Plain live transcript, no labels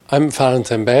I'm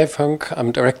Valentin Bijvank.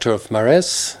 I'm director of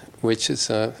MARES, which is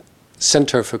a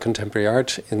Center for Contemporary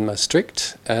Art in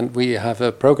Maastricht. And we have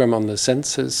a program on the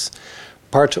senses,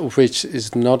 part of which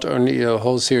is not only a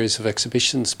whole series of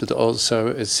exhibitions, but also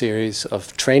a series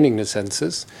of training the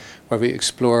senses, where we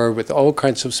explore with all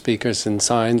kinds of speakers in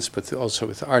science, but also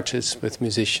with artists, with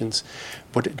musicians,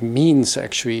 what it means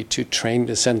actually to train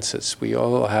the senses. We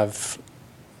all have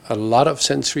a lot of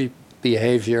sensory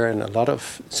behavior and a lot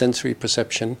of sensory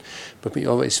perception, but we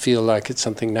always feel like it's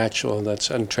something natural that's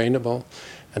untrainable.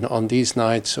 And on these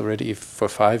nights, already for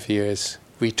 5 years,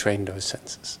 we train those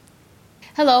senses.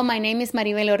 Hello, my name is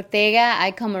Maribel Ortega. I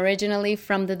come originally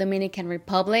from the Dominican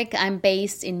Republic. I'm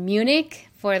based in Munich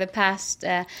for the past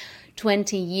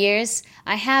 20 years.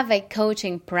 I have a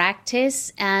coaching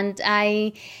practice and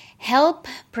I help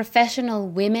professional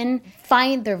women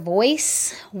find their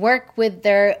voice, work with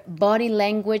their body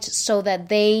language so that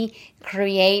they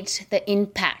create the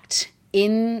impact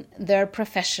in their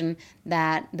profession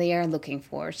that they are looking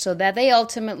for, so that they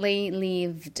ultimately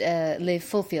live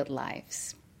fulfilled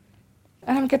lives.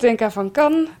 And I'm Katinka van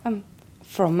Kan. I'm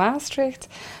from Maastricht,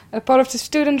 a part of the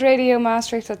Student Radio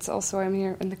Maastricht. That's also why I'm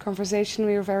here in the conversation.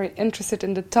 We are very interested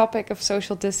in the topic of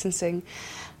social distancing,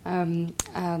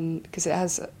 because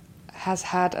it has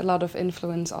had a lot of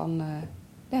influence on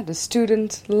the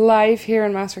student life here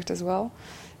in Maastricht as well.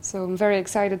 So I'm very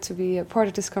excited to be a part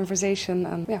of this conversation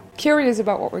and curious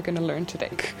about what we're going to learn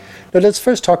today. But let's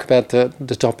first talk about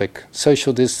the topic,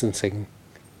 social distancing.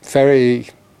 Very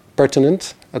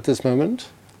pertinent at this moment.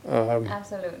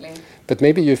 Absolutely. But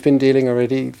maybe you've been dealing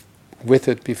already with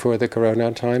it before the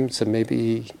corona times, so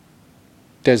maybe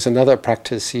there's another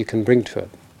practice you can bring to it.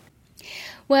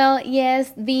 Well,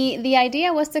 yes, the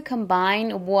idea was to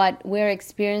combine what we're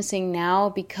experiencing now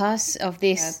because of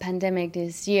this pandemic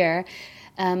this year,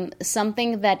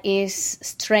 something that is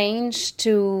strange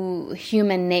to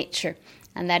human nature,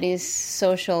 and that is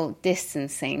social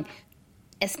distancing,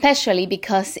 especially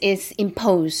because it's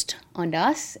imposed on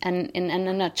us and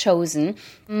not chosen,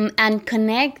 and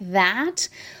connect that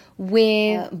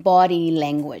with body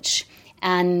language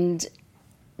and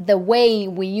the way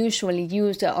we usually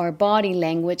use our body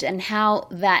language and how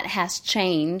that has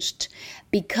changed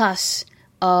because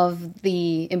of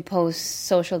the imposed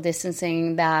social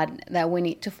distancing that we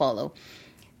need to follow.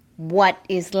 What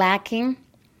is lacking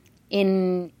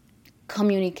in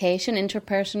communication,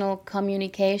 interpersonal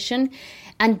communication,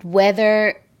 and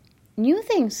whether new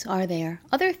things are there,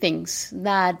 other things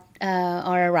that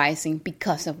are arising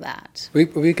because of that.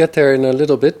 We get there in a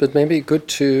little bit, but maybe good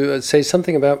to say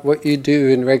something about what you do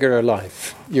in regular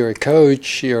life. You're a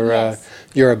coach, you're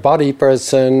a body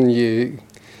person, you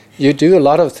do a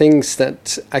lot of things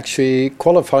that actually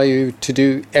qualify you to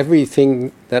do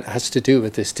everything that has to do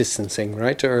with this distancing,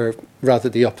 right? Or rather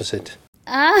the opposite.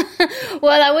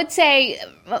 Well, I would say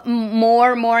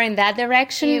more in that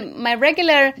direction. My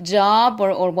regular job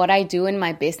or what I do in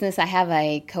my business, I have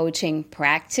a coaching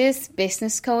practice,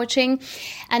 business coaching,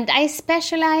 and I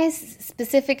specialize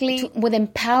specifically with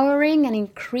empowering and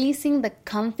increasing the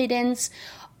confidence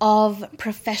of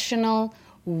professional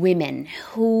women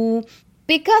who,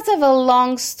 because of a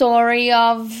long story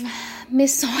of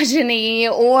misogyny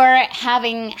or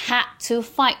having had to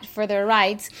fight for their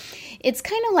rights, it's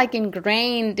kind of like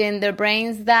ingrained in their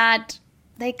brains that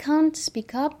they can't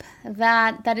speak up,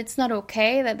 that it's not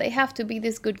okay, that they have to be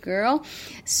this good girl.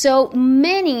 So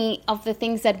many of the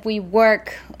things that we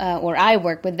work, or I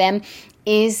work with them,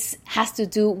 has to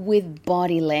do with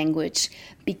body language,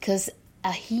 because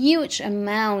a huge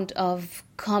amount of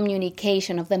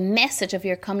communication, of the message of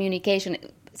your communication,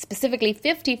 specifically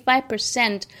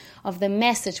 55% of the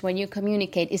message when you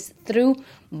communicate is through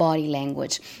body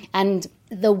language. And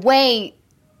the way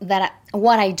that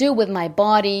what I do with my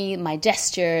body, my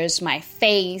gestures, my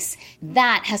face,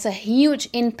 that has a huge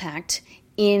impact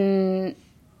in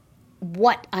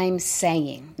what I'm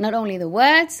saying. Not only the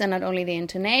words and not only the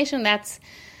intonation, that's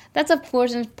of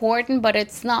course important, but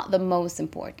it's not the most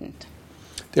important.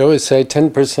 They always say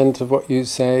 10% of what you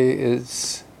say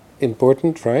is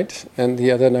important, right? And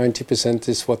the other 90%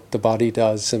 is what the body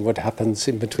does and what happens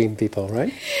in between people,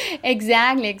 right?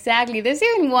 Exactly. There's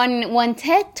even one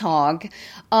TED Talk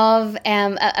of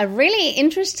a really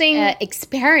interesting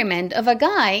experiment of a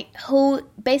guy who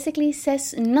basically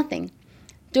says nothing.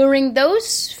 During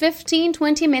those 15,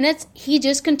 20 minutes, he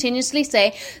just continuously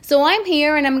say, so I'm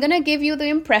here and I'm going to give you the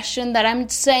impression that I'm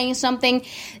saying something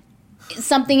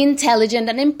intelligent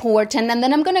and important, and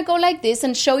then I'm going to go like this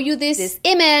and show you this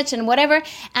image and whatever.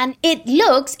 And it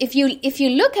looks, if you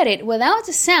look at it without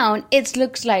the sound, it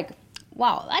looks like,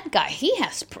 wow, that guy, he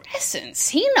has presence.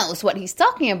 He knows what he's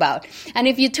talking about. And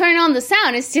if you turn on the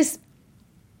sound, it's just,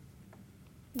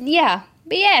 yeah,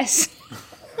 BS.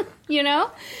 You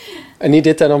know? And he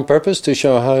did that on purpose to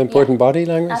show how important body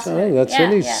language is? Absolutely. That's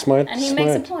really smart. And he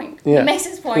makes a point. Yeah. He makes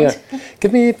his point. Yeah.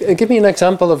 Give me an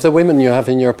example of the women you have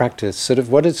in your practice. Sort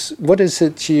of what is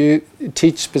it you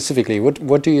teach specifically?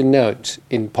 What do you note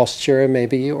in posture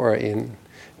maybe, or in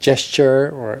gesture,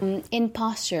 or in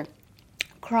posture,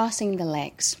 crossing the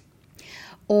legs,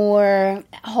 or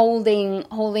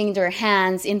holding their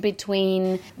hands in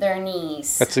between their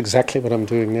knees. That's exactly what I'm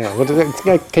doing now.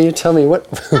 Can you tell me what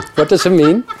does it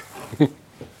mean?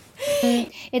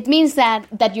 It means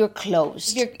that you're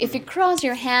closed. If you cross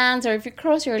your hands, or if you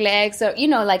cross your legs, or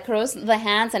like cross the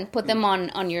hands and put them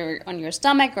on your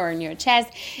stomach or on your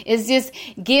chest, it's just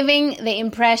giving the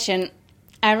impression,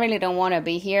 I really don't want to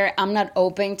be here. I'm not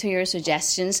open to your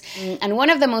suggestions. And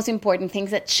one of the most important things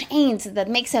that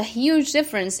makes a huge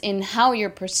difference in how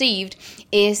you're perceived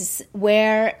is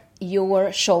where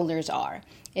your shoulders are.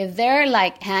 If they're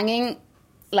like hanging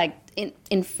like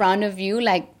in front of you,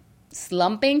 like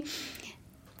slumping,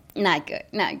 not good.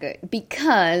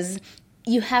 Because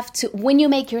you have to, when you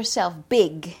make yourself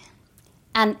big,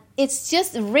 and it's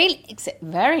just really, it's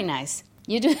very nice.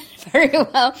 You do it very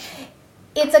well.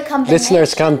 It's a combination.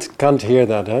 Listeners can't hear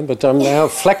that, huh? But I'm now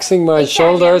flexing my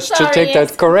shoulders to take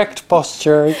that correct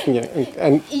posture.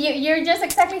 And you're just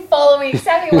exactly following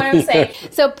exactly what I'm saying.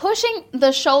 So pushing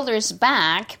the shoulders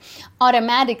back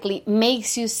automatically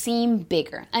makes you seem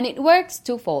bigger. And it works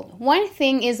twofold. One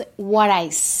thing is what I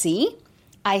see.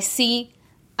 I see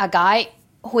a guy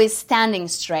who is standing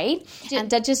straight, and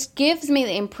that just gives me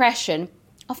the impression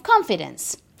of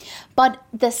confidence. But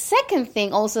the second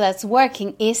thing also that's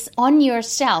working is on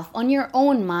yourself, on your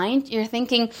own mind. You're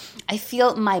thinking, I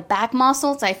feel my back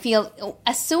muscles. I feel,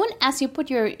 as soon as you put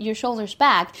your shoulders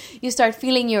back, you start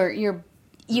feeling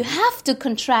you have to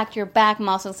contract your back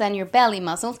muscles and your belly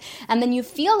muscles, and then you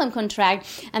feel them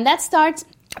contract, and that starts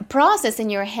a process in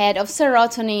your head of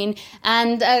serotonin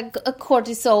and a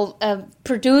cortisol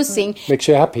producing. Makes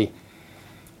you happy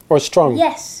or strong.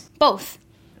 Yes, both.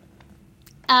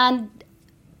 And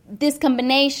this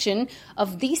combination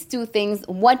of these two things,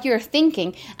 what you're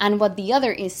thinking and what the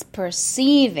other is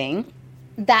perceiving,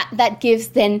 that gives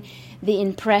then the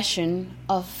impression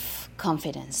of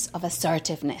confidence, of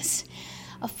assertiveness.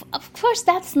 Of course,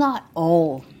 that's not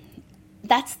all.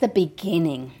 That's the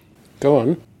beginning. Go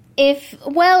on.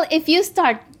 If you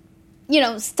start,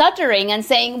 stuttering and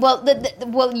saying,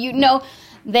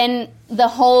 then the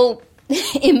whole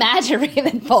imagery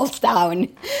then falls down.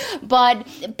 But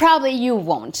probably you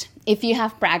won't if you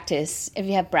have practiced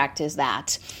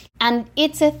that. And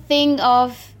it's a thing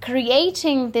of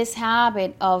creating this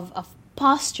habit of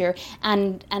posture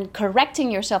and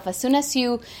correcting yourself as soon as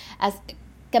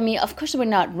of course we're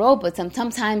not robots, and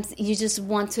sometimes you just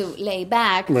want to lay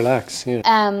back. Relax,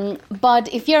 yeah. But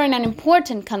if you're in an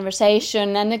important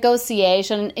conversation, a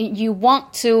negotiation, you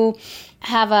want to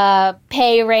have a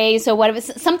pay raise or whatever,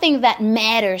 something that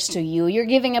matters to you. You're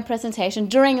giving a presentation.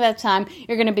 During that time,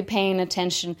 you're going to be paying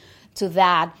attention to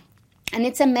that. And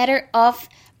it's a matter of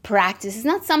practice. It's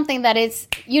not something that is,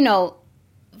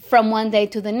 from one day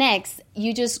to the next.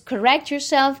 You just correct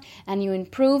yourself and you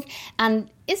improve. And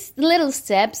it's little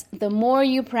steps. The more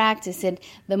you practice it,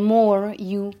 the more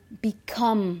you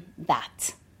become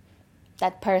that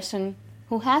person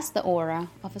who has the aura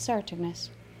of assertiveness.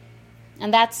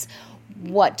 And that's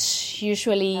what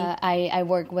usually I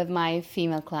work with my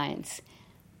female clients.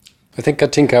 I think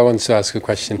Katinka wants to ask a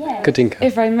question. Yes. Katinka.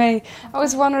 If I may, I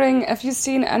was wondering, have you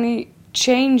seen any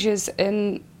changes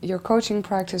in your coaching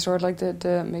practice, or like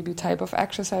the maybe type of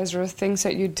exercise or things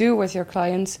that you do with your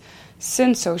clients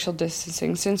since social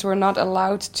distancing, since we're not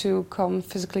allowed to come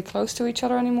physically close to each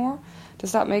other anymore?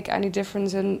 Does that make any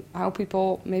difference in how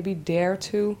people maybe dare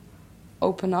to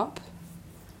open up?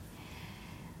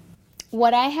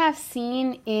 What I have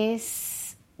seen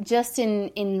is just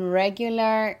in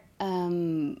regular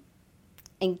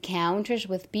encounters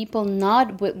with people,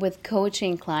 not with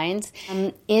coaching clients,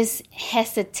 is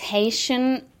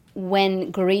hesitation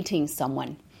when greeting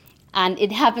someone. And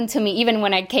it happened to me even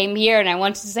when I came here and I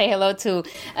wanted to say hello to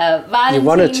Valentin. You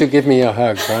wanted to give me a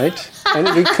hug, right?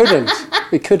 And we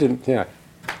couldn't, yeah.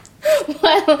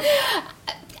 Well,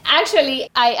 actually,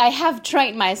 I have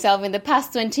trained myself in the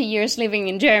past 20 years living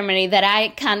in Germany that I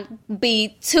can't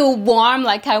be too warm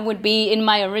like I would be in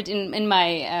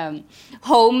my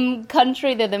home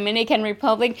country, the Dominican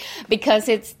Republic, because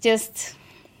it's just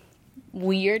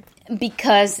weird.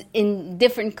 Because in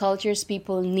different cultures,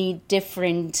 people need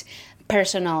different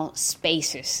personal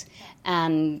spaces.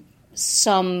 And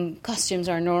some costumes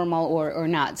are normal or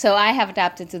not. So I have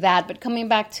adapted to that. But coming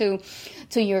back to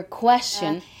your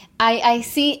question, I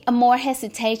see a more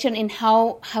hesitation in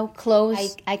how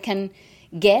close I can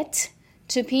get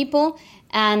to people,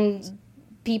 and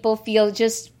people feel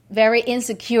just very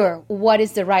insecure. What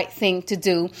is the right thing to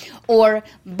do? Or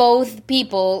both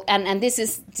people, and this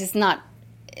is just not,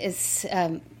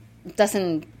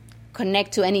 doesn't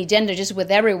connect to any gender, just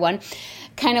with everyone,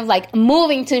 kind of like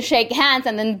moving to shake hands,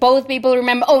 and then both people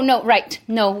remember, oh no, right,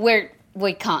 no,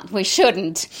 we can't, we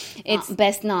shouldn't. It's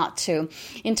best not to.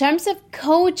 In terms of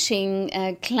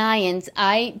coaching clients,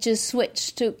 I just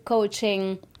switched to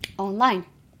coaching online.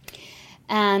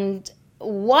 And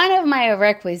one of my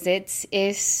requisites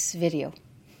is video.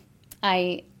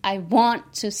 I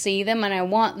want to see them, and I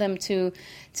want them to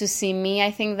see me.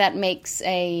 I think that makes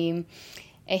a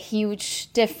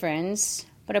huge difference.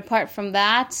 But apart from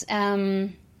that,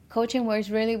 coaching works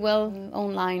really well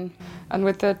online. And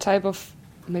with the type of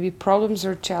maybe problems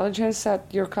or challenges that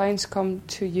your clients come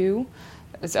to you,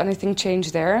 has anything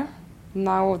changed there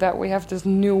now that we have this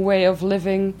new way of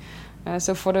living?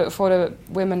 So for the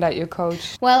women that you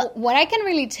coach? Well, what I can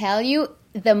really tell you,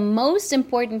 the most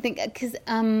important thing, because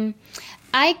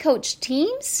I coach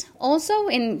teams also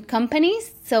in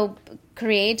companies, so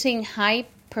creating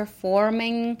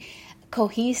high-performing,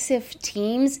 cohesive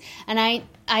teams, and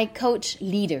I coach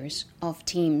leaders of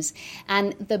teams.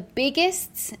 And the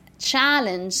biggest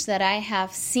challenge that I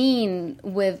have seen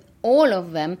with all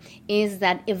of them is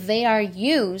that if they are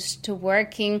used to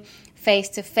working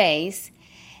face-to-face,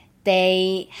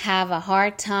 they have a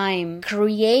hard time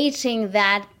creating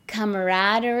that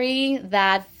camaraderie,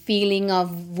 that feeling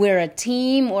of we're a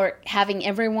team, or having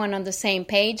everyone on the same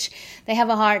page. They have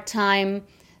a hard time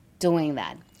doing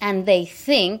that. And they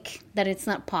think that it's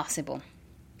not possible.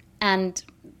 And,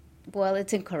 well,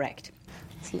 it's incorrect.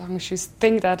 As long as you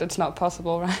think that it's not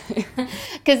possible, right?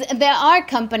 Because there are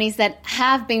companies that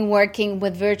have been working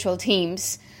with virtual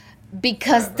teams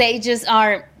because they just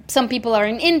are. Some people are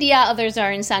in India, others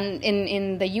are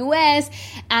in the US,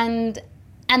 and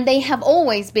they have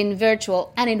always been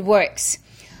virtual, and it works.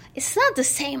 It's not the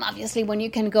same, obviously, when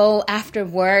you can go after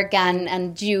work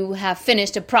and you have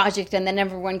finished a project and then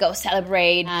everyone goes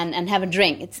celebrate and have a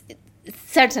drink. It's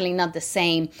certainly not the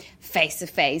same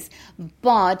face-to-face.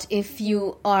 But if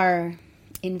you are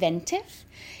inventive,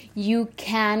 you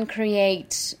can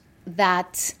create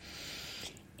that,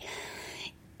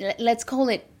 let's call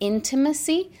it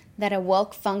intimacy, that a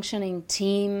well-functioning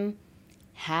team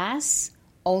has,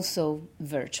 also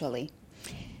virtually.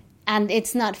 And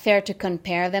it's not fair to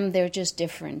compare them. They're just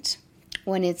different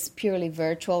when it's purely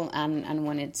virtual and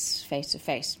when it's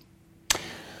face-to-face.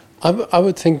 I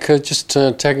would think, just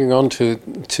tagging on to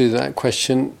that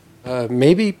question,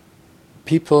 maybe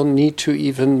people need to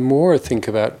even more think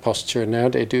about posture. Now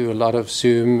they do a lot of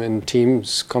Zoom and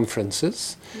Teams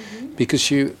conferences, because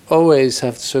you always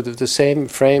have sort of the same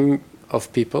frame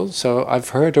of people. So I've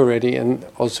heard already and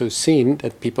also seen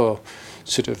that people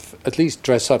sort of at least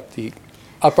dress up the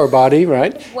upper body,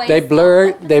 right? They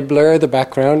blur the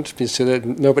background so that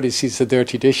nobody sees the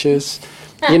dirty dishes.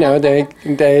 You know,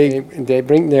 they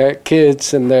bring their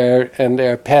kids and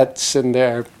their pets and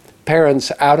their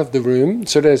parents out of the room.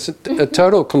 So there's a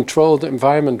total controlled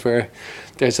environment where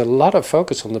there's a lot of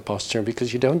focus on the posture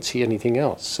because you don't see anything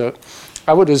else. So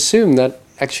I would assume that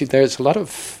actually there's a lot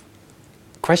of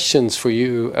questions for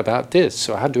you about this.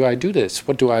 So how do I do this?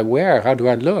 What do I wear? How do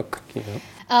I look? You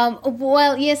know?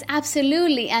 Well, yes,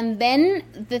 absolutely. And then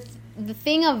the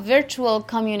thing of virtual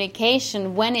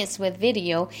communication when it's with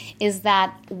video is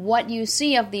that what you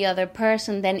see of the other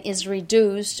person then is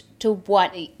reduced to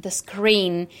what the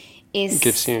screen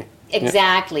gives you.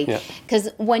 Exactly. Because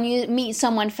when you meet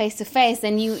someone face to face,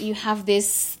 then you have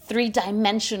this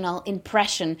three-dimensional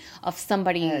impression of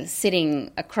somebody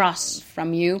sitting across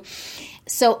from you.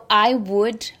 So I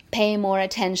would pay more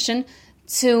attention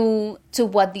to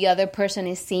what the other person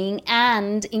is seeing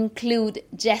and include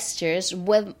gestures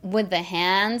with the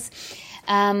hands,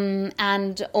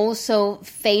 and also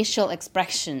facial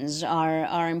expressions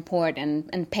are important,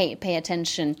 and pay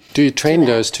attention. Do you train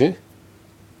those too?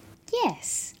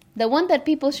 Yes. The one that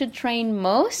people should train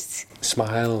most?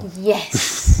 Smile.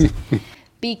 Yes.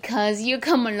 Because you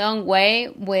come a long way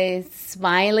with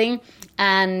smiling,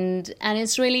 and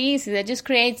it's really easy. That just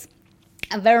creates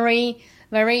a very,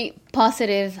 very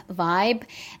positive vibe,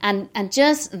 and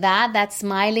just that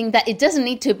smiling, that it doesn't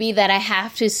need to be that I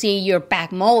have to see your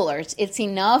back molars. It's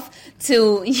enough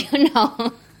to,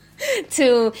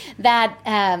 to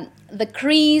that the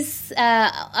crease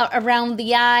around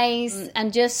the eyes,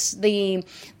 and just the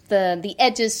the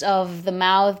edges of the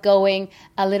mouth going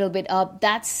a little bit up.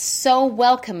 That's so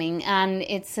welcoming, and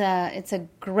it's a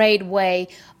great way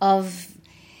of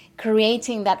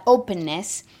creating that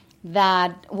openness,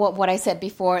 that what I said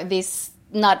before, this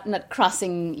not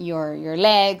crossing your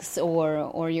legs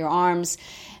or your arms,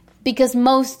 because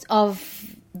most of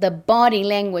the body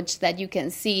language that you can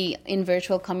see in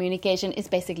virtual communication is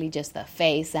basically just the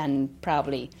face and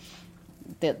probably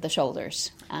the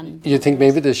shoulders. And you think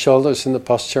maybe the shoulders and the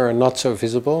posture are not so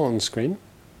visible on screen?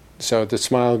 So the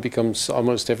smile becomes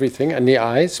almost everything, and the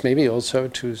eyes maybe also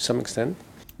to some extent?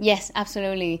 Yes,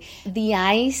 absolutely. The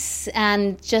eyes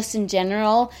and just in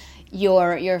general,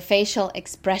 your facial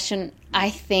expression, I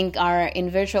think, are in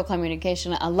virtual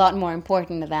communication a lot more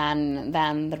important than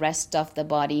the rest of the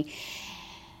body.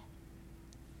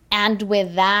 And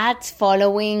with that,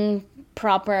 following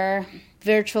proper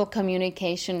virtual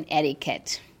communication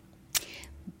etiquette,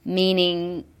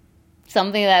 meaning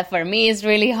something that for me is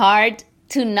really hard,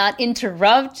 to not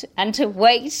interrupt and to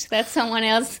wait that someone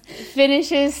else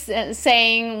finishes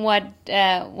saying what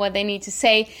they need to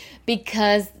say,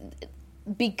 because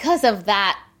of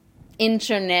that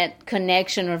internet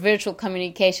connection or virtual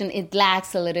communication, it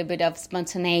lacks a little bit of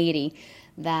spontaneity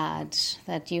that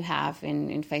you have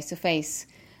in face-to-face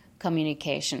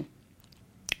communication.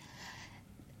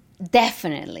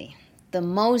 Definitely, the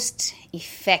most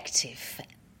effective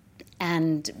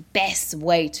and best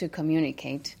way to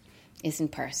communicate is in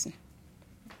person.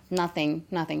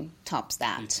 Nothing tops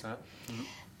that. Mm-hmm.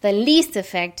 The least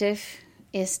effective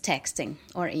is texting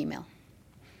or email,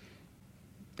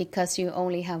 because you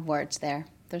only have words there.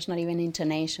 There's not even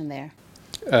intonation there.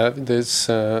 There's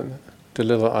the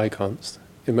little icons,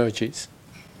 emojis.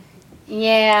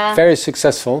 Yeah. Very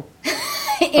successful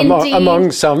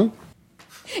among some.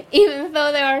 Even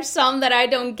though there are some that I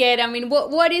don't get. I mean,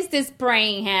 what is this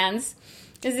praying hands?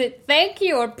 Is it thank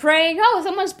you or praying? Oh,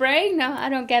 someone's praying? No, I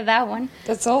don't get that one.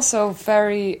 That's also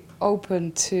very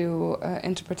open to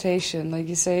interpretation. Like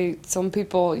you say, some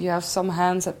people, you have some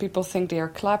hands that people think they are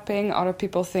clapping, other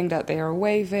people think that they are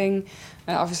waving.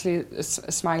 Obviously, a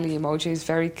smiley emoji is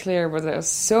very clear, but there's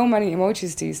so many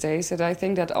emojis these days that I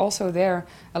think that also there,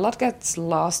 a lot gets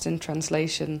lost in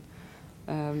translation.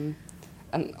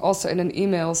 And also in an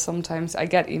email, sometimes, I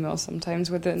get emails sometimes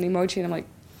with an emoji, and I'm like,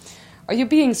 are you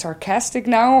being sarcastic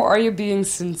now, or are you being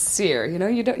sincere? You know,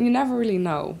 you never really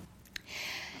know.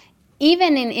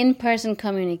 Even in in-person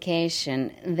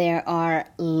communication, there are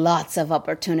lots of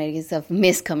opportunities of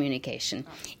miscommunication.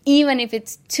 Even if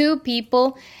it's two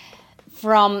people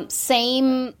from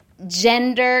same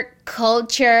gender,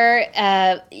 culture,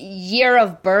 year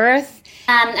of birth,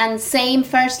 and same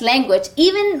first language,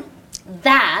 even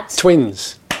that...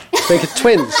 Twins. Make it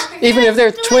twins. Even if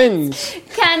they're twins.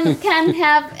 Can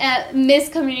have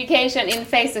miscommunication in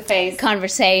face-to-face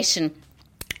conversation.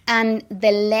 And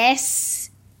the less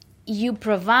you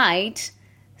provide,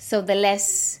 so the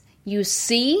less you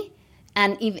see,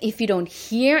 and if you don't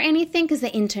hear anything, because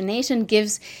the intonation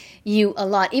gives you a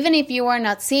lot. Even if you are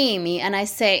not seeing me and I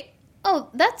say, oh,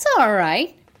 that's all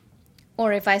right.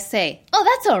 Or if I say, oh,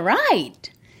 that's all right.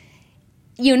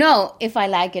 You know if I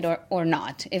like it or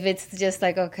not. If it's just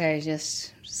like, okay,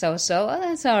 just so, oh,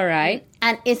 that's all right.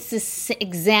 And it's the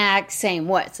exact same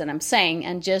words that I'm saying,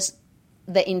 and just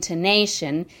the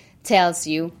intonation tells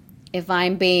you if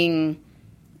I'm being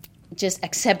just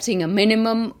accepting a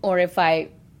minimum or if I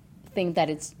think that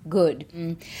it's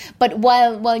good. But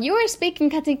while you were speaking,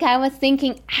 Katinka, I was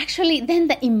thinking, actually, then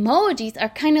the emojis are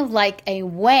kind of like a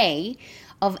way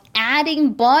of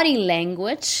adding body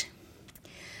language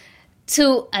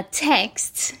to a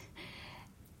text,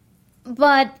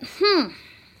 but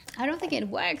I don't think it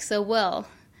works so well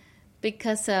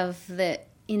because of the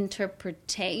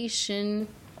interpretation.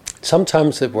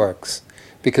 Sometimes it works,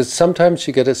 because sometimes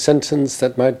you get a sentence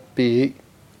that might be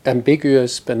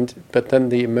ambiguous, but then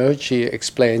the emoji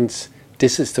explains,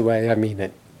 this is the way I mean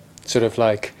it. Sort of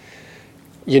like,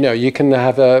 you know, you can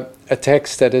have a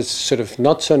text that is sort of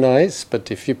not so nice,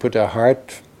 but if you put a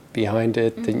heart behind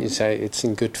it, then you say it's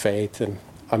in good faith and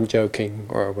I'm joking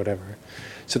or whatever.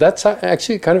 So that's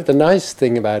actually kind of the nice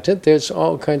thing about it. There's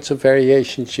all kinds of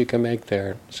variations you can make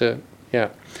there. So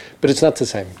yeah, but it's not the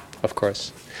same, of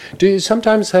course. Do you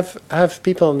sometimes have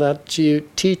people that you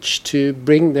teach to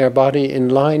bring their body in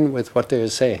line with what they're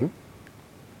saying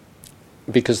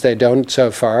because they don't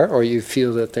so far, or you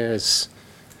feel that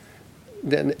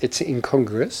then it's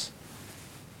incongruous?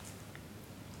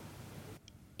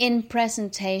 In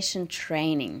presentation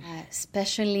training,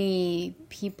 especially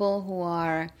people who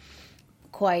are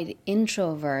quite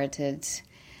introverted,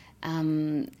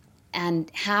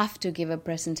 and have to give a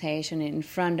presentation in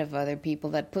front of other people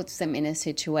that puts them in a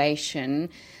situation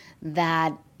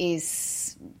that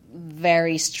is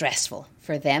very stressful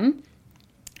for them.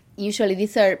 Usually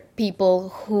these are people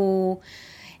who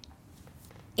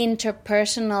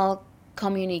interpersonal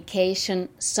communication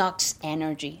sucks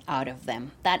energy out of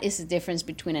them. That is the difference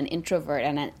between an introvert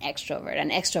and an extrovert. An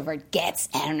extrovert gets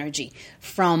energy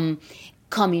from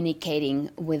communicating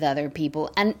with other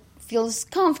people and feels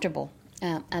comfortable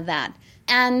at that.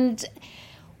 And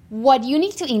what you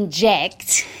need to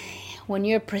inject when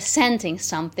you're presenting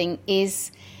something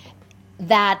is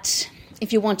that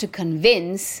if you want to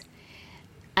convince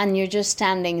and you're just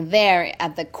standing there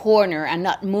at the corner and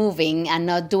not moving and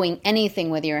not doing anything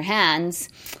with your hands,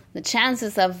 the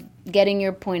chances of getting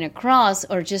your point across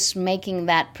or just making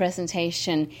that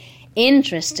presentation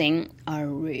interesting are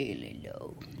really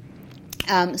low.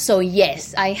 So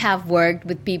yes, I have worked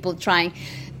with people trying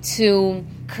to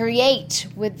create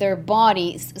with their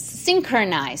bodies,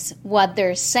 synchronize what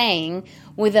they're saying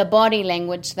with a body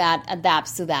language that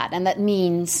adapts to that. And that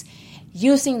means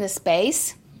using the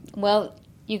space. Well,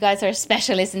 you guys are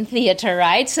specialists in theater,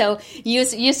 right? So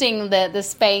using the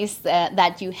space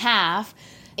that you have.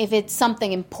 If it's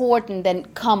something important, then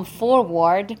come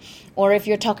forward. Or if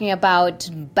you're talking about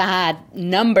bad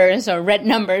numbers or red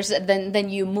numbers, then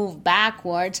you move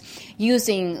backwards,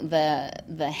 using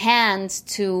the hands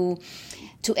to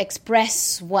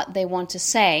express what they want to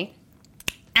say.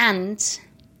 And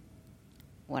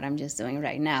what I'm just doing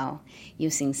right now,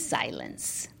 using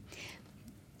silence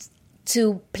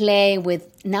to play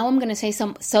with. Now I'm going to say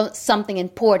something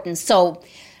important. So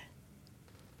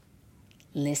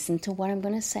listen to what I'm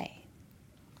going to say.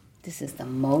 This is the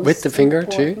most with the finger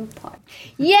too. Part.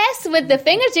 Yes, with the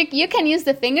fingers. You can use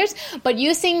the fingers, but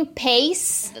using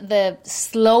pace, the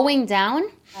slowing down,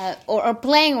 or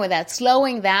playing with that,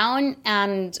 slowing down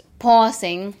and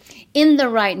pausing in the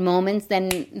right moments,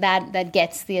 then that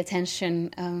gets the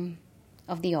attention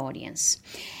of the audience.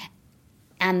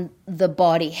 And the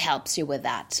body helps you with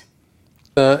that.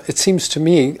 It seems to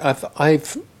me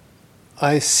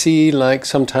I see like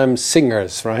sometimes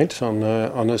singers, right, on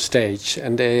a stage,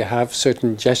 and they have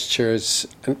certain gestures,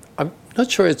 and I'm not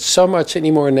sure it's so much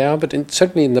anymore now, but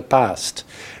certainly in the past,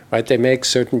 right, they make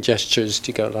certain gestures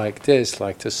to go like this,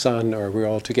 like the sun, or we're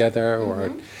all together,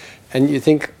 or, and you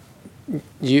think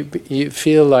you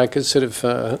feel like a sort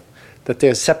of that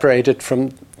they're separated from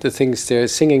the things they're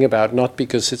singing about, not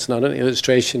because it's not an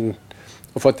illustration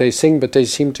of what they sing, but they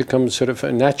seem to come sort of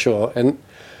natural.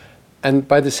 And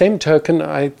by the same token,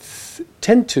 I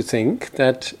tend to think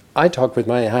that I talk with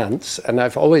my hands, and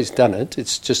I've always done it.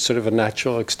 It's just sort of a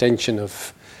natural extension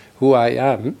of who I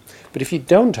am. But if you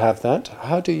don't have that,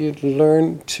 how do you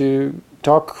learn to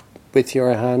talk with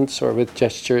your hands or with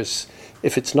gestures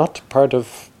if it's not part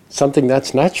of something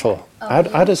that's natural?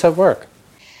 How does that work?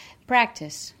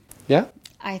 Practice. Yeah?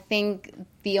 I think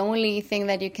the only thing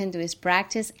that you can do is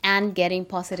practice and getting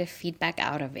positive feedback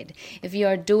out of it. If you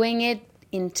are doing it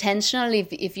intentionally,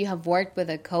 if you have worked with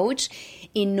a coach,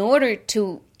 in order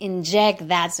to inject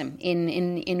that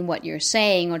in what you're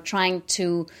saying or trying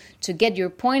to get your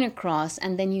point across,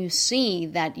 and then you see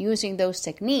that using those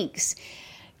techniques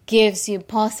gives you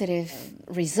positive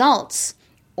results,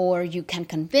 or you can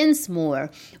convince more,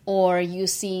 or you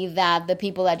see that the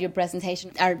people at your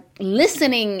presentation are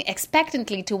listening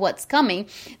expectantly to what's coming,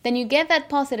 then you get that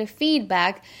positive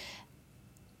feedback,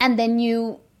 and then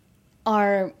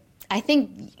I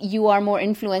think you are more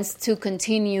influenced to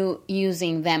continue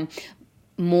using them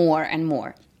more and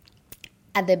more.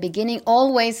 At the beginning,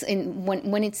 always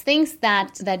when it's things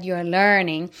that you're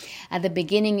learning, at the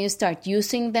beginning you start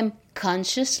using them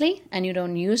consciously and you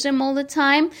don't use them all the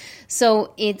time.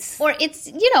 So it's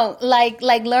like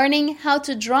learning how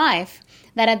to drive.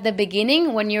 That at the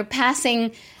beginning, when you're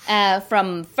passing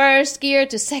from first gear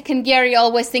to second gear, you're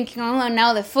always thinking, oh,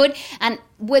 now the foot. And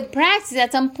with practice,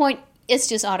 at some point, it's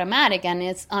just automatic and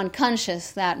it's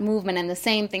unconscious, that movement. And the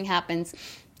same thing happens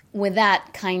with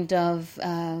that kind of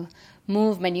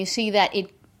movement. You see that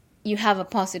you have a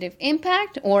positive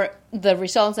impact or the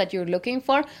results that you're looking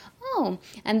for.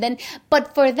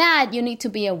 But for that, you need to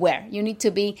be aware. You need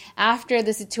to be after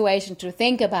the situation to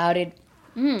think about it.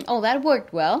 That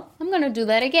worked well. I'm going to do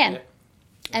that again.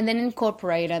 And then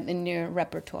incorporate it in your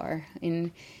repertoire,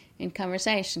 in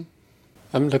conversation.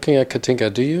 I'm looking at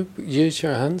Katinka. Do you use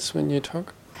your hands when you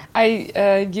talk?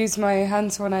 I use my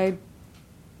hands when I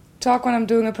talk. When I'm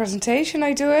doing a presentation,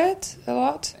 I do it a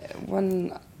lot.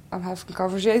 When I'm having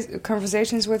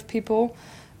conversations with people.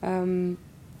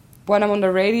 When I'm on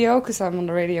the radio, because I'm on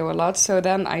the radio a lot, so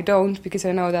then I don't, because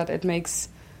I know that it makes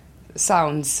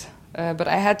sounds. But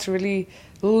I had to really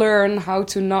learn how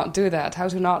to not do that, how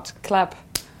to not clap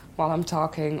while I'm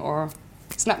talking or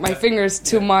snap my fingers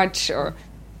too much. Or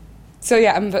so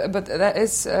yeah, but that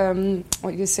is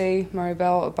what you say,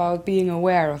 Maribel, about being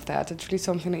aware of that. It's really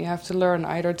something that you have to learn,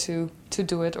 either to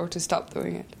do it or to stop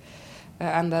doing it,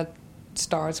 and that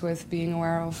starts with being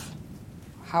aware of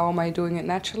how am I doing it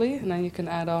naturally, and then you can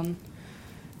add on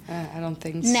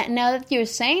things. Now that you're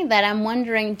saying that, I'm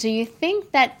wondering, do you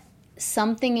think that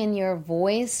something in your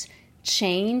voice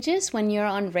changes when you're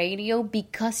on radio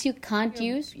because you can't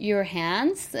use your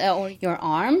hands or your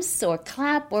arms or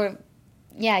clap or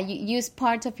you use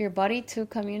parts of your body to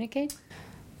communicate?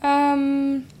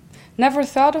 Never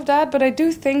thought of that, but I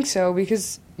do think so,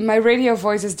 because my radio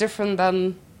voice is different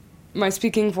than my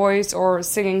speaking voice or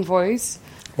singing voice.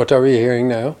 What are we hearing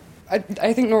now? I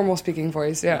think normal speaking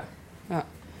voice, yeah.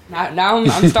 Now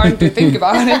I'm starting to think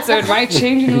about it, so it might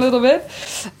change a little bit.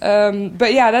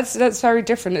 But yeah, that's very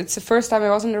different. It's the first time I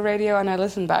was on the radio and I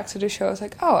listened back to the show. I was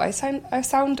like, oh, I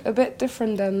sound a bit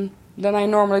different than I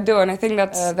normally do. And I think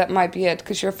that might be it,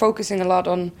 because you're focusing a lot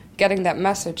on getting that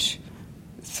message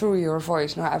through your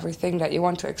voice. Not everything that you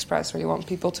want to express or you want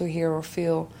people to hear or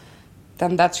feel,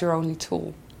 then that's your only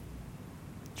tool.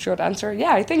 Short answer,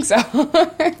 yeah, I think so.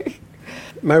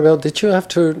 Maribel, did you have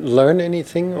to learn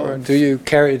anything, or do you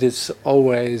carry this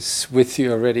always with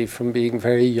you already from being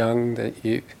very young, that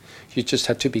you just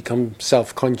had to become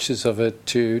self-conscious of it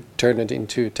to turn it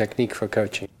into a technique for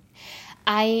coaching?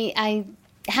 I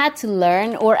had to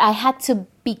learn, or I had to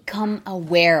become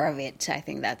aware of it. I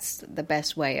think that's the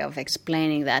best way of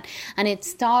explaining that. And it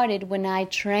started when I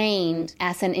trained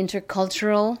as an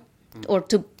intercultural, or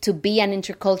to be an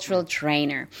intercultural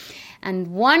trainer.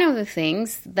 And one of the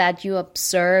things that you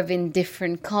observe in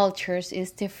different cultures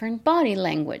is different body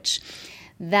language.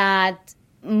 That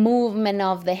movement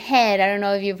of the head, I don't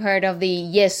know if you've heard of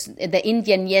the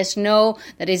Indian yes-no,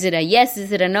 that is it a yes,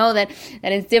 is it a no, that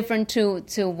is different to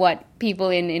what people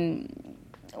in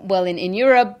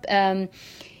Europe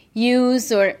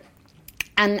use,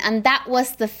 and that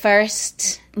was the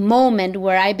first moment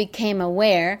where I became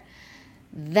aware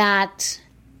that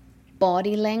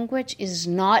body language is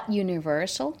not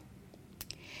universal,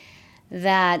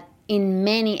 that in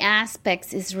many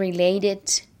aspects is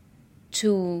related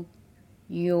to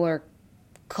your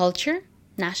culture,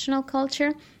 national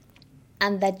culture,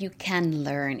 and that you can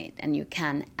learn it and you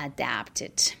can adapt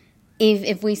it.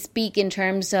 If we speak in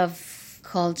terms of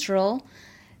cultural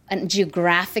and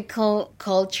geographical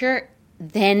culture,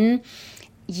 then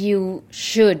you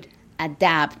should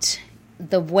adapt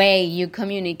the way you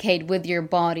communicate with your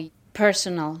body,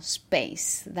 personal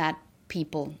space that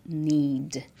people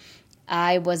need.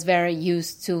 I was very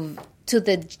used to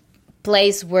the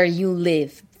place where you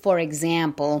live. For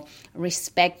example,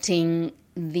 respecting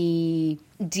the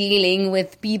dealing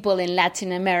with people in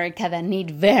Latin America that need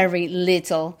very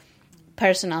little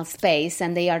personal space,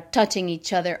 and they are touching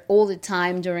each other all the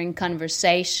time during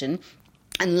conversation,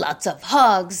 and lots of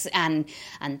hugs and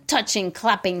touching,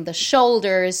 clapping the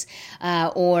shoulders,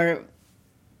 or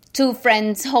two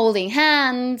friends holding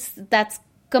hands. That's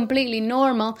completely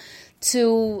normal.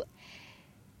 To,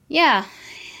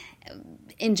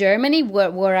 in Germany,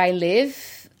 where I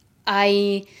live,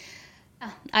 I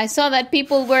saw that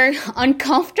people were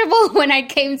uncomfortable when I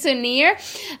came too near,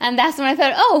 and that's when I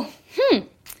thought,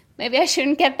 maybe I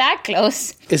shouldn't get that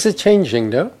close. Is it changing,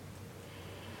 though?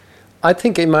 I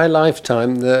think in my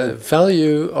lifetime, the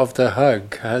value of the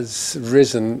hug has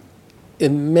risen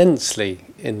immensely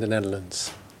in the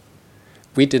Netherlands.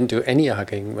 We didn't do any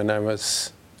hugging when I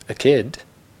was a kid.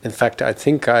 In fact, I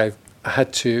think I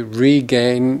had to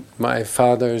regain my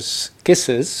father's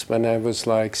kisses when I was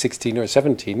like 16 or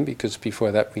 17, because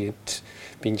before that we had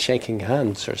been shaking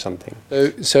hands or something.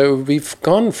 So we've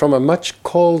gone from a much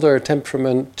colder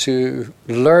temperament to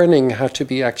learning how to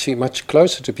be actually much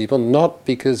closer to people, not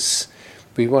because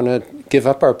we want to give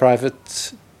up our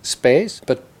private space,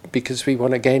 but because we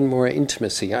want to gain more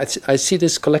intimacy. I see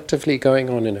this collectively going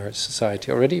on in our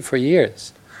society already for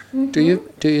years. Mm-hmm.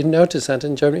 Do you notice that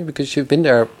in Germany? Because you've been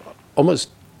there almost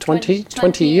 20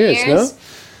 years, no?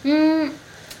 Mm.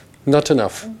 Not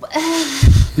enough.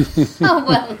 Oh,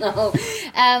 well, no.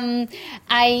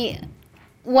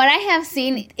 What I have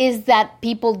seen is that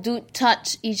people do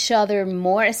touch each other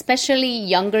more, especially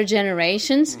younger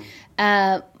generations,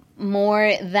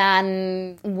 more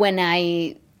than when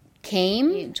I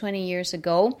came 20 years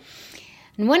ago.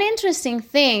 And one interesting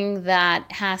thing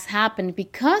that has happened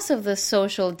because of the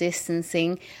social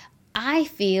distancing, I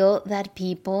feel that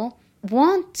people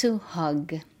want to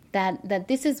hug. That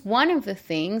this is one of the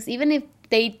things, even if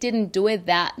they didn't do it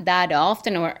that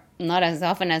often, or not as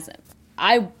often as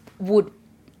I would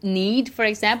need, for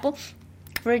example,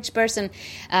 for each person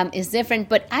is different.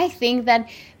 But I think that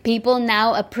people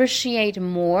now appreciate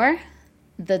more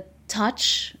the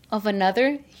touch of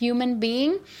another human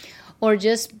being, or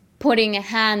just putting a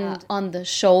hand on the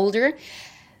shoulder.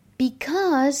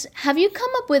 Because have you come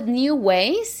up with new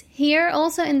ways here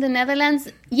also in the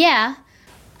Netherlands? Yeah.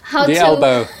 The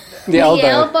elbow. The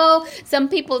elbow. Some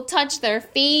people touch their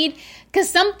feet because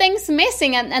something's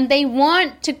missing, and they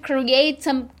want to create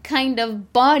some kind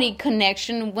of body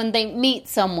connection when they meet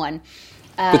someone.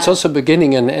 It's also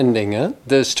beginning and ending.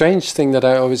 The strange thing that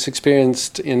I always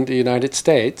experienced in the United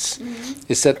States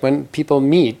is that when people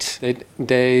meet,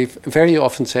 they very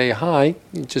often say hi,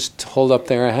 just hold up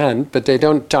their hand, but they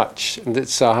don't touch. And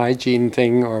it's a hygiene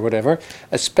thing or whatever.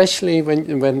 Especially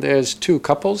when there's two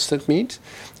couples that meet,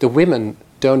 the women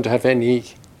don't have any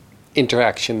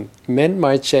interaction. Men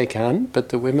might shake hands, but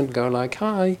the women go like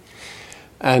hi.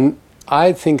 And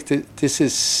I think that this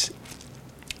is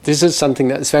something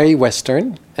that's very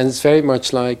Western, and it's very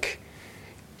much like,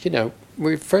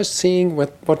 we're first seeing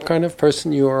what kind of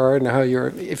person you are and how you're.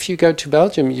 If you go to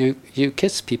Belgium, you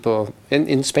kiss people.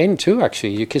 In Spain too,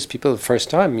 actually, you kiss people the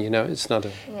first time. It's not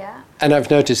a. Yeah. And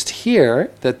I've noticed here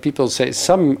that people say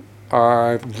some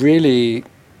are really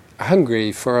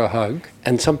hungry for a hug,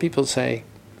 and some people say,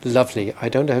 lovely, I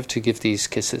don't have to give these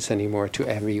kisses anymore to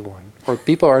everyone. Or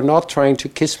people are not trying to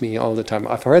kiss me all the time.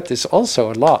 I've heard this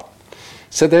also a lot.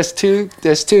 So there's two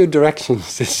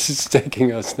directions this is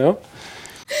taking us, no?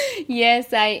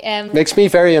 Yes, I am. Makes me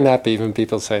very unhappy when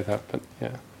people say that, but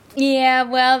yeah. Yeah,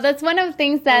 well, that's one of the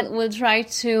things that we'll try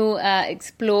to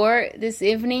explore this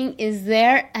evening. Is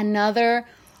there another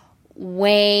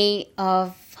way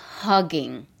of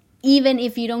hugging, even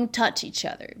if you don't touch each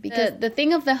other? Because the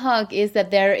thing of the hug is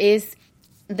that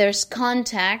there's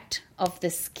contact of the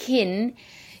skin.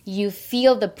 You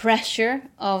feel the pressure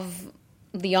of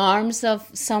the arms of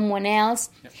someone else,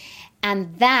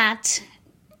 and that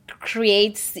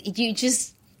creates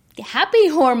just happy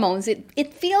hormones.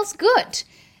 It feels good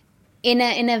in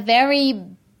a very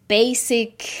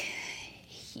basic,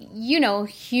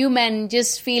 human,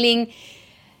 just feeling,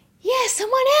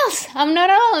 someone else. I'm not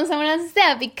alone. Someone else is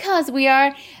there, because we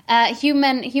are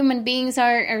human beings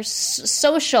are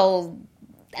social.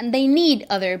 And they need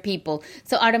other people.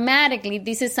 So automatically,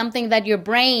 this is something that your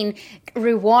brain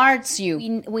rewards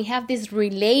you. We have this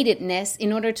relatedness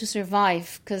in order to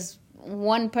survive, because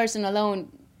one person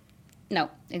alone, no,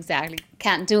 exactly,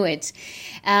 can't do it.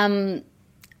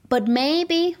 But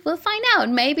maybe we'll find out.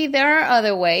 Maybe there are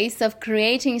other ways of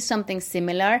creating something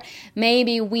similar.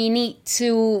 Maybe we need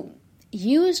to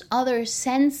use other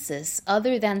senses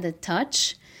other than the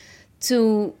touch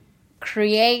to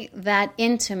create that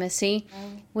intimacy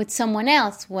with someone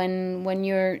else. When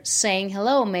you're saying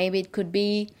hello, maybe it could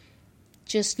be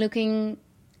just looking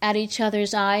at each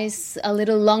other's eyes a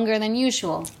little longer than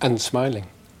usual. And smiling.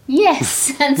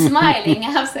 Yes, and smiling,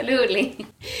 absolutely.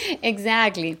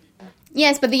 Exactly.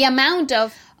 Yes, but the amount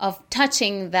of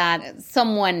touching that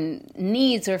someone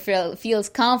needs or feels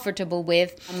comfortable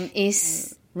with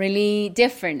is really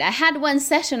different. I had one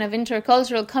session of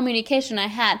intercultural communication. I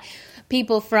had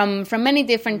people from many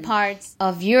different parts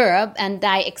of Europe, and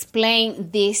I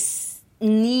explained this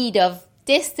need of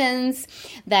distance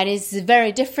that is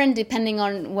very different depending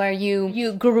on where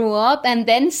you grew up. And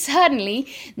then suddenly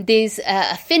this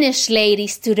Finnish lady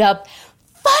stood up.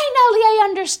 Finally, I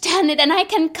understand it, and I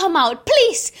can come out.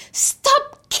 Please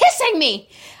stop kissing me.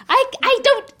 I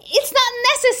don't. It's not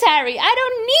necessary. I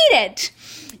don't need it.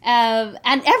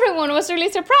 And everyone was really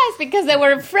surprised, because there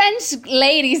were French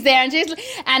ladies there,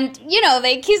 and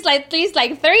they kissed at least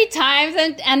 3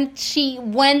 times, and she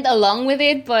went along with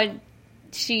it, but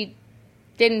she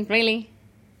didn't really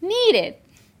need it,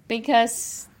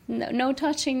 because no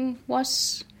touching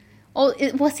was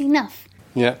enough.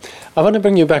 Yeah, I want to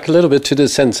bring you back a little bit to the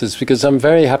senses, because I'm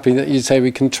very happy that you say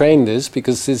we can train this,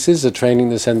 because this is a Training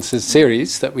the Senses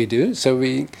series that we do. So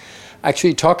we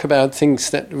actually talk about things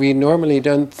that we normally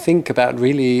don't think about,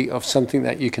 really, of something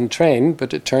that you can train,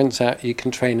 but it turns out you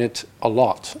can train it a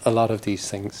lot of these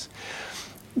things.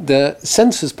 The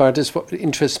senses part is what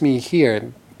interests me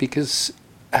here, because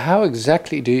how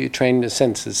exactly do you train the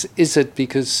senses? Is it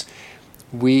because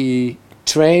we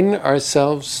train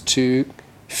ourselves to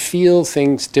feel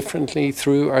things differently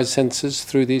through our senses,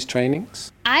 through these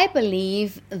trainings? I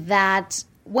believe that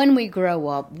when we grow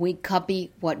up, we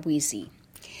copy what we see.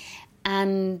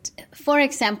 And for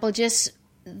example, just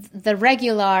the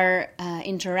regular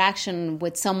interaction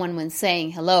with someone when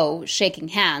saying hello, shaking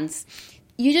hands,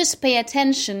 you just pay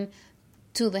attention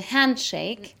to the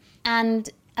handshake and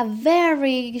a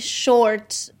very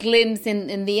short glimpse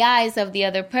in the eyes of the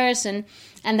other person,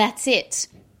 and that's it.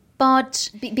 But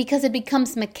because it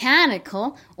becomes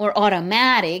mechanical or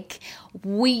automatic,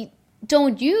 we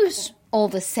don't use all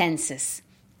the senses.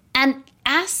 And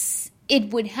as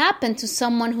it would happen to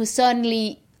someone who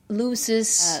suddenly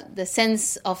loses the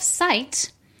sense of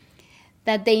sight,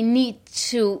 that they need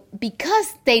to,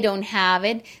 because they don't have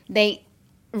it, they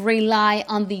rely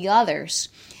on the others.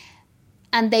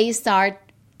 And they start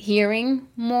hearing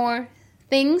more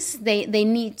things. They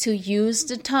need to use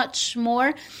the touch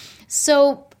more.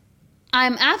 So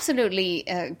I'm absolutely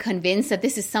convinced that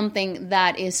this is something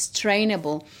that is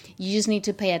trainable. You just need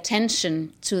to pay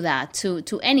attention to that,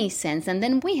 to any sense. And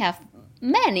then we have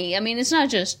many. I mean, it's not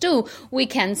just two. We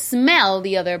can smell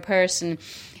the other person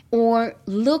or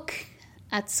look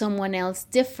at someone else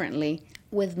differently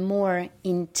with more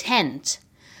intent.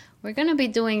 We're going to be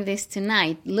doing this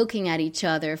tonight, looking at each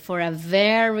other for a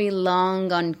very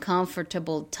long,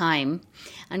 uncomfortable time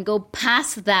and go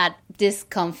past that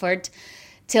discomfort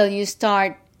till you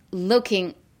start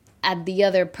looking at the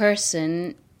other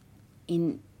person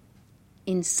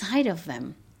inside of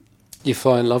them. You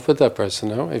fall in love with that person,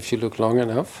 no? If you look long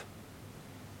enough.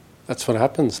 That's what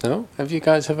happens, no? Have you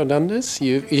guys ever done this?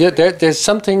 There's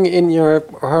something in your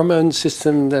hormone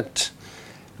system that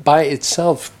by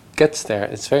itself gets there.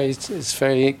 It's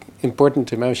very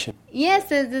important emotion.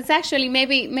 Yes, it's actually,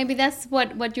 maybe that's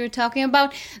what you're talking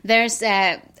about. There's,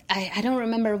 I don't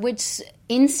remember which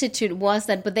institute was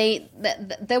that, but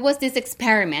there was this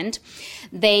experiment.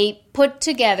 They put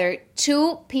together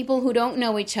two people who don't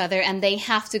know each other, and they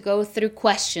have to go through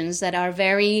questions that are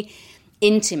very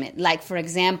intimate. Like, for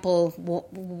example,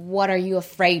 what are you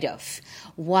afraid of?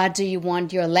 What do you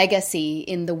want your legacy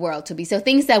in the world to be? So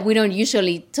things that we don't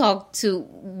usually talk to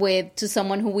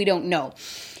someone who we don't know.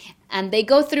 And they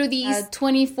go through these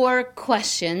 24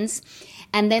 questions,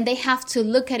 and then they have to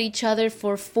look at each other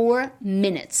for 4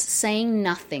 minutes, saying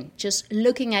nothing, just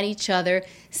looking at each other,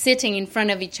 sitting in front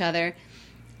of each other.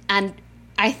 And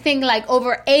I think like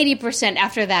over 80%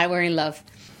 after that, we're in love.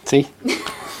 See?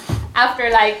 After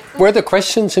like... Were the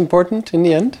questions important in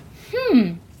the end?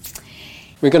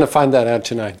 We're going to find that out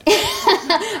tonight.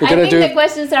 I think the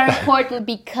questions are important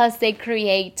because they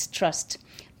create trust.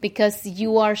 Because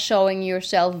you are showing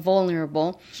yourself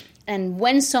vulnerable. And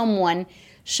when someone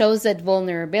shows that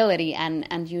vulnerability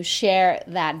and you share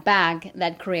that back,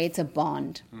 that creates a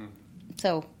bond.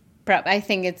 So I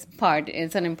think it's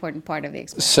an important part of the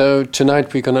experience. So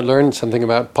tonight we're going to learn something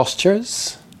about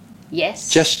postures. Yes.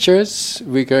 Gestures.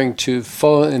 We're going to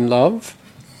fall in love.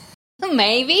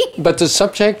 Maybe. But the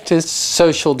subject is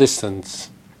social distance.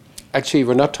 Actually,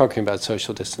 we're not talking about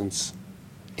social distance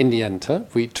in the end.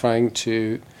 We're trying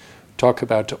to talk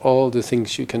about all the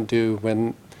things you can do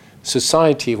when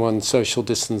society wants social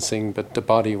distancing, but the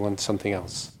body wants something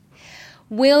else.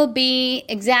 We'll be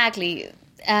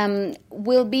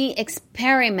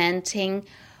experimenting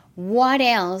what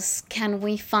else can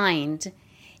we find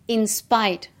in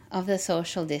spite of the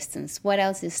social distance. What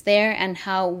else is there and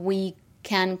how we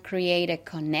can create a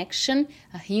connection,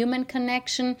 a human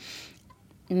connection,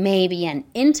 maybe an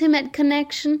intimate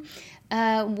connection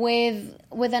with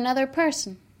another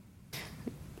person.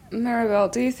 Maribel,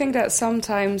 do you think that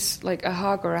sometimes like a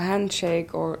hug or a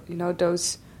handshake or,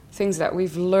 those things that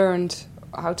we've learned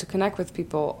how to connect with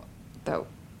people, that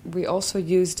we also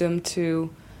use them to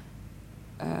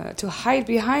hide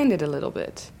behind it a little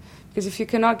bit? Because if you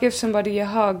cannot give somebody a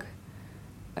hug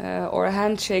or a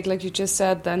handshake, like you just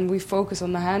said, then we focus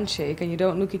on the handshake and you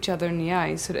don't look each other in the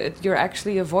eyes. So that you're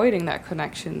actually avoiding that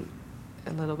connection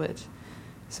a little bit.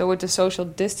 So with the social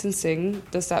distancing,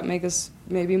 does that make us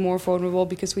maybe more vulnerable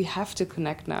because we have to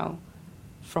connect now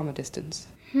from a distance?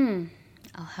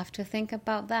 I'll have to think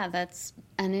about that. That's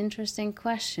an interesting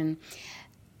question.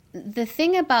 The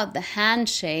thing about the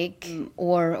handshake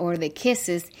or the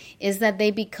kisses is that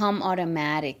they become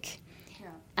automatic. Yeah.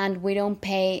 And we don't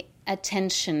pay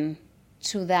attention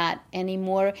to that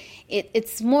anymore.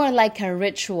 It's more like a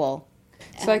ritual.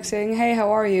 It's like saying, hey, how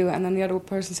are you? And then the other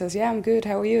person says, yeah, I'm good.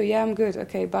 How are you? Yeah, I'm good.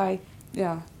 Okay, bye.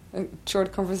 Yeah,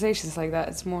 short conversations like that.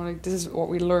 It's more like this is what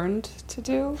we learned to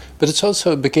do. But it's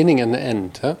also a beginning and an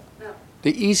end, huh? Yeah.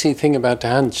 The easy thing about the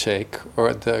handshake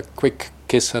or the quick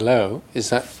kiss hello is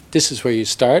that this is where you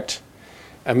start,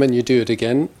 and when you do it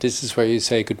again, this is where you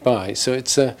say goodbye. So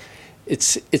it's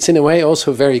in a way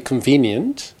also very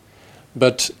convenient,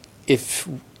 but if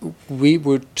we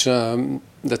would...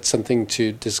 that's something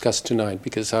to discuss tonight,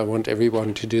 because I want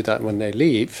everyone to do that when they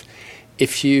leave.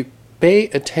 If you pay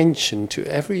attention to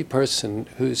every person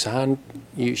whose hand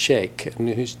you shake and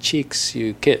whose cheeks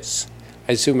you kiss,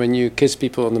 I assume when you kiss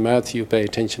people on the mouth you pay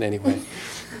attention anyway.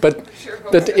 But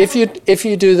if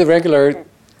you do the regular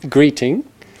greeting,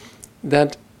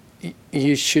 that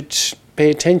you should pay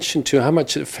attention to how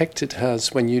much effect it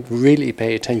has when you really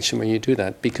pay attention when you do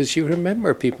that, because you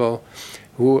remember people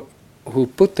who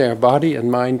put their body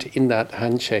and mind in that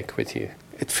handshake with you.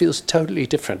 It feels totally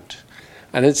different.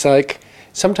 And it's like,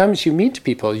 sometimes you meet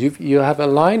people, you have a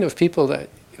line of people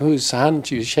whose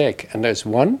hand you shake, and there's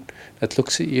one that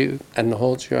looks at you and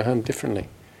holds your hand differently.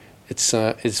 It's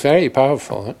very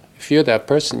powerful. Huh? If you're that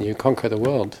person, you conquer the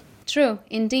world. True,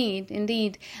 indeed.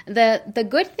 The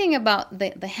good thing about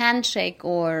the handshake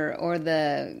or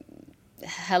the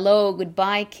hello,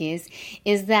 goodbye kiss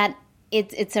is that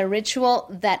it's a ritual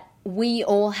that we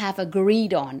all have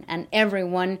agreed on, and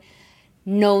everyone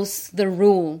knows the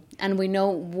rule, and we know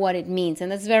what it means.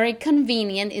 And that's very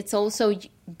convenient. It's also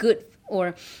good,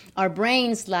 or our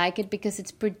brains like it because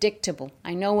it's predictable.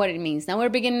 I know what it means. Now we're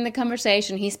beginning the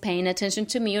conversation. He's paying attention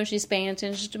to me, or she's paying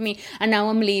attention to me, and now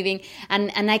I'm leaving,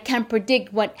 and I can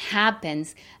predict what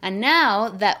happens. And now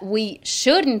that we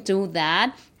shouldn't do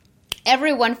that,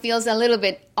 everyone feels a little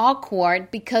bit awkward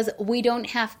because we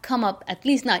don't have come up, at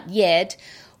least not yet,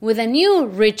 with a new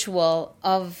ritual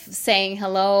of saying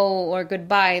hello or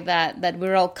goodbye that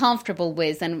we're all comfortable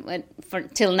with. And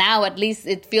till now, at least,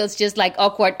 it feels just like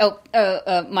awkward.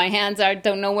 My hands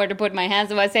don't know where to put my hands.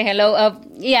 If I say hello,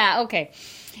 yeah, okay.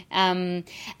 And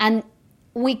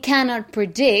we cannot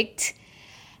predict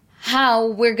how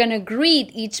we're going to greet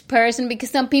each person,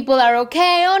 because some people are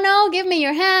okay. Oh, no, give me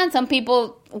your hand. Some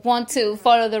people want to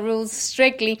follow the rules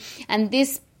strictly. And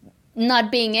this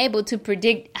not being able to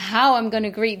predict how I'm going to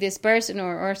greet this person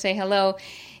or say hello,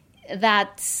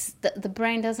 that's the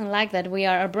brain doesn't like that.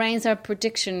 Our brains are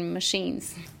prediction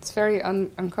machines. It's very out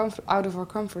of our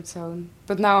comfort zone.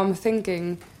 But now I'm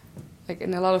thinking, like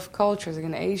in a lot of cultures, like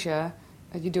in Asia,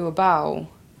 you do a bow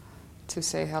to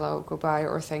say hello, goodbye,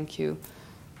 or thank you.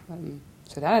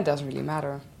 So then it doesn't really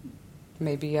matter.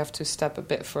 Maybe you have to step a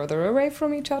bit further away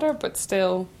from each other, but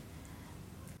still.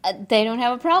 They don't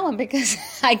have a problem, because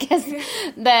I guess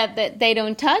that they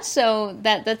don't touch, so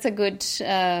that's a good.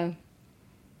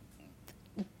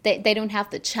 They don't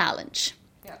have the challenge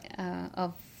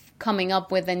of coming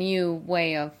up with a new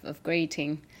way of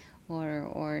greeting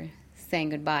or saying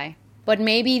goodbye. But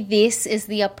maybe this is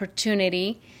the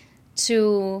opportunity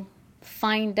to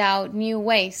find out new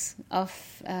ways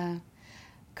of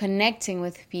connecting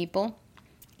with people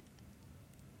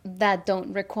that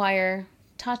don't require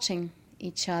touching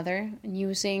each other,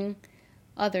 using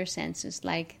other senses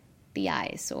like the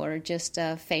eyes, or just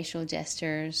facial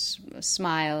gestures, a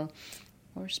smile,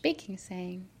 or speaking,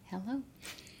 saying hello.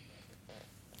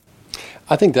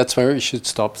 I think that's where we should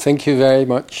stop. Thank you very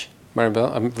much,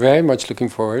 Maribel. I'm very much looking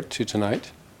forward to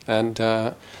tonight, and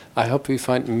I hope we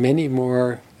find many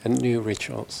more and new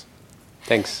rituals.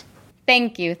 Thanks.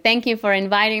 Thank you. Thank you for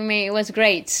inviting me. It was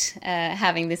great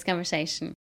having this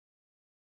conversation.